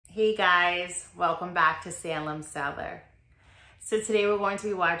Hey guys, welcome back to Salem, Cellar. So today we're going to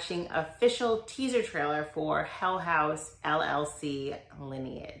be watching official teaser trailer for Hell House LLC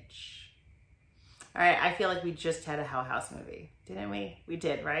Lineage. All right, I feel like we just had a Hell House movie, didn't we? We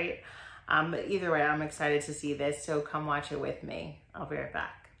did, right? But either way, I'm excited to see this, so come watch it with me. I'll be right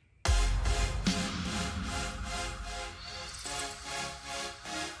back.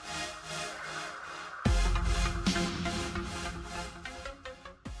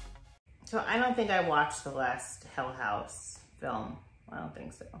 So I don't think I watched the last Hell House film. I don't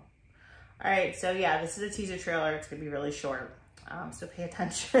think so. All right, so yeah, this is a teaser trailer. It's gonna be really short, so pay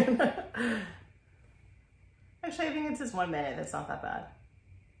attention. Actually, I think it's just 1 minute. That's not that bad.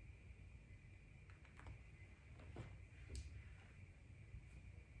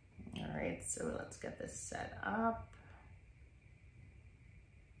 All right, so let's get this set up.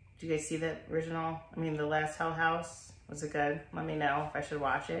 Do you guys see the original? I mean, the last Hell House? Was it good? Let me know if I should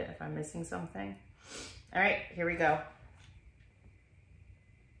watch it, if I'm missing something. All right, here we go.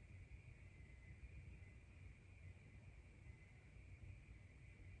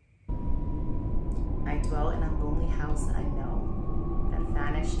 I dwell in a lonely house I know that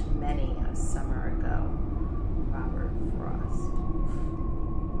vanished many a summer ago. Robert Frost.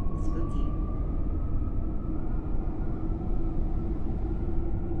 Spooky.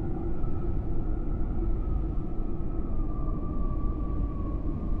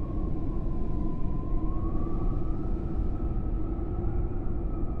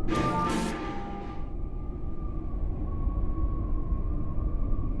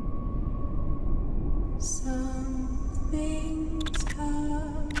 Some things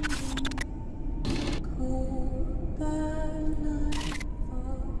come cold by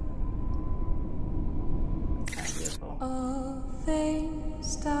nightfall. That's beautiful. All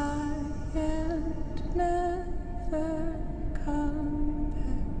things die and never come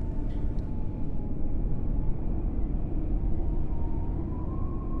back.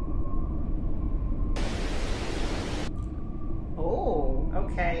 Oh,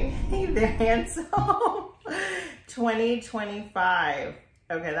 okay. Hey there, handsome. 2025.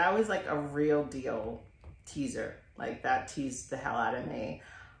 Okay, that was like a real deal teaser. Like that teased the hell out of me.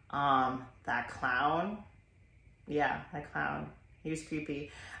 That clown. Yeah, that clown. He was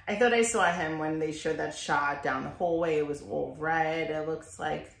creepy. I thought I saw him when they showed that shot down the hallway. It was all red. It looks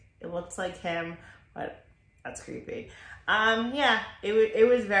like him, but that's creepy. Yeah, it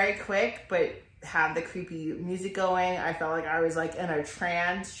was very quick, but had the creepy music going. I felt like I was like in a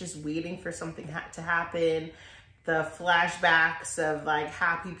trance, just waiting for something to happen. The flashbacks of like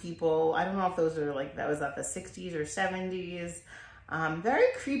happy people. I don't know if those are like, that was at the 60s or 70s. Very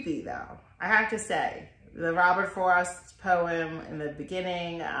creepy though, I have to say. The Robert Frost poem in the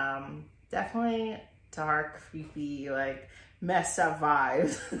beginning, definitely dark, creepy, like messed up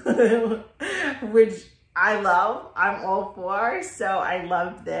vibes, which I love, I'm all for, so I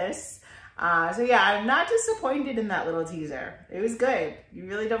loved this. So yeah, I'm not disappointed in that little teaser. It was good. You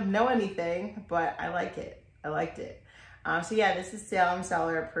really don't know anything, but I like it. I liked it. So yeah, this is Salem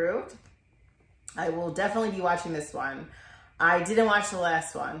Cellar approved. I will definitely be watching this one. I didn't watch the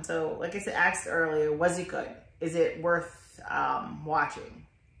last one. So like I said, asked earlier, was it good? Is it worth watching?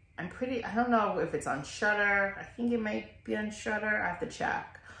 I don't know if it's on Shudder. I think it might be on Shudder. I have to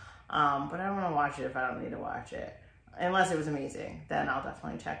check. But I don't want to watch it if I don't need to watch it. Unless it was amazing, then I'll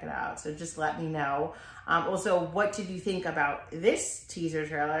definitely check it out. So just let me know. Also, what did you think about this teaser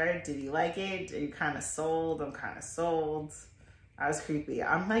trailer? Did you like it? Are you kind of sold? I'm kind of sold. I was creepy.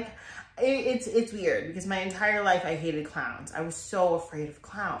 I'm like, it's weird because my entire life I hated clowns. I was so afraid of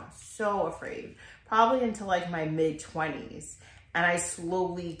clowns, so afraid. Probably until like my mid-20s. And I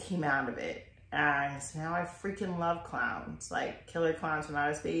slowly came out of it. And so now I freaking love clowns, like Killer Clowns from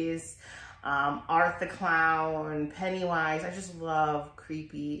Outer Space. Art the Clown, Pennywise. I just love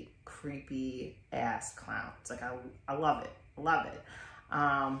creepy ass clowns. Like I love it.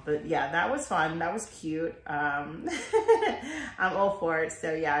 But yeah, that was fun. That was cute. I'm all for it.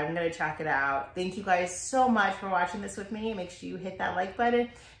 So yeah, I'm gonna check it out. Thank you guys so much for watching this with me. Make sure you hit that like button.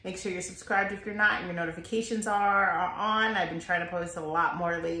 Make sure you're subscribed if you're not and your notifications are on. I've been trying to post a lot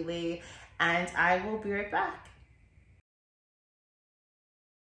more lately, and I will be right back.